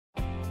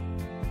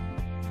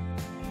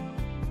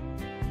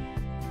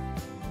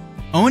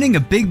Owning a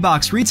big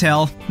box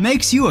retail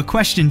makes you a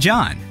Question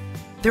John.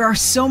 There are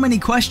so many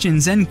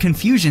questions and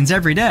confusions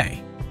every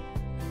day.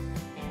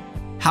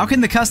 How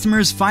can the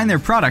customers find their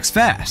products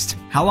fast?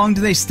 How long do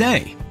they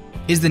stay?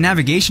 Is the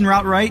navigation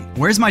route right?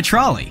 Where's my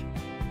trolley?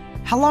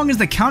 How long is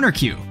the counter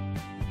queue?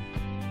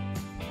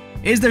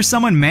 Is there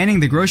someone manning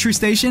the grocery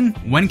station?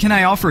 When can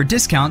I offer a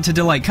discount to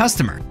delight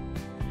customer?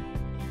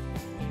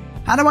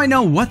 How do I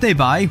know what they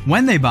buy,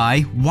 when they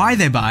buy, why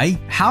they buy,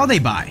 how they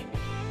buy?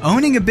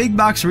 Owning a big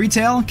box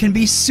retail can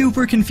be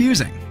super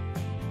confusing.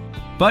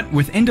 But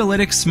with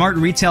Indolytics smart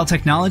retail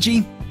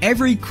technology,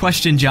 every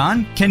Question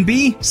John can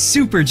be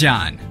Super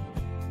John.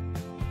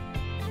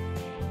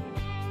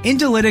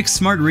 Indolytics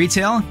Smart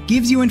Retail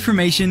gives you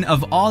information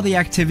of all the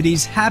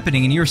activities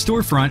happening in your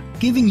storefront,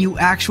 giving you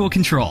actual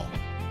control.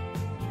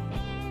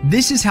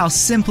 This is how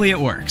simply it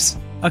works.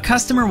 A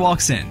customer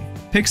walks in,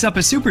 picks up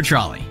a super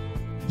trolley.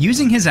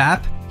 Using his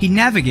app, he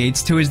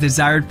navigates to his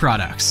desired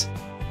products.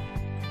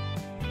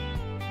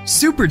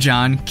 Super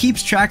John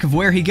keeps track of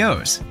where he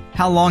goes,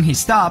 how long he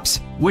stops,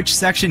 which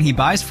section he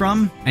buys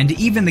from, and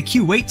even the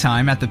queue wait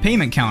time at the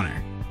payment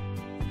counter.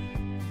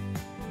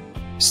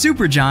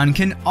 Super John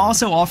can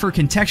also offer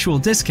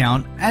contextual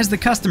discount as the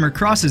customer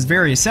crosses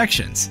various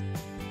sections.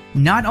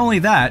 Not only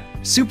that,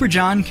 Super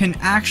John can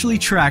actually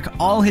track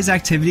all his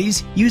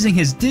activities using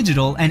his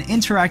digital and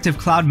interactive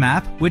cloud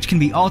map, which can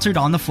be altered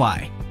on the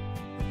fly.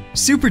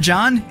 Super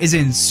John is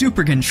in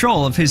super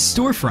control of his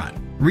storefront,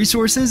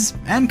 resources,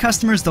 and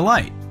customers'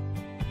 delight.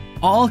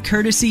 All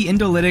courtesy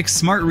Indolytics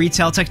smart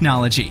retail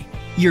technology,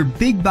 your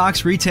big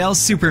box retail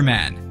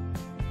Superman.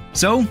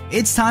 So,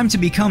 it's time to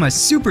become a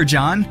Super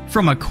John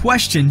from a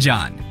Question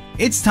John.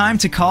 It's time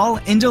to call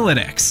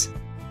Indolytics.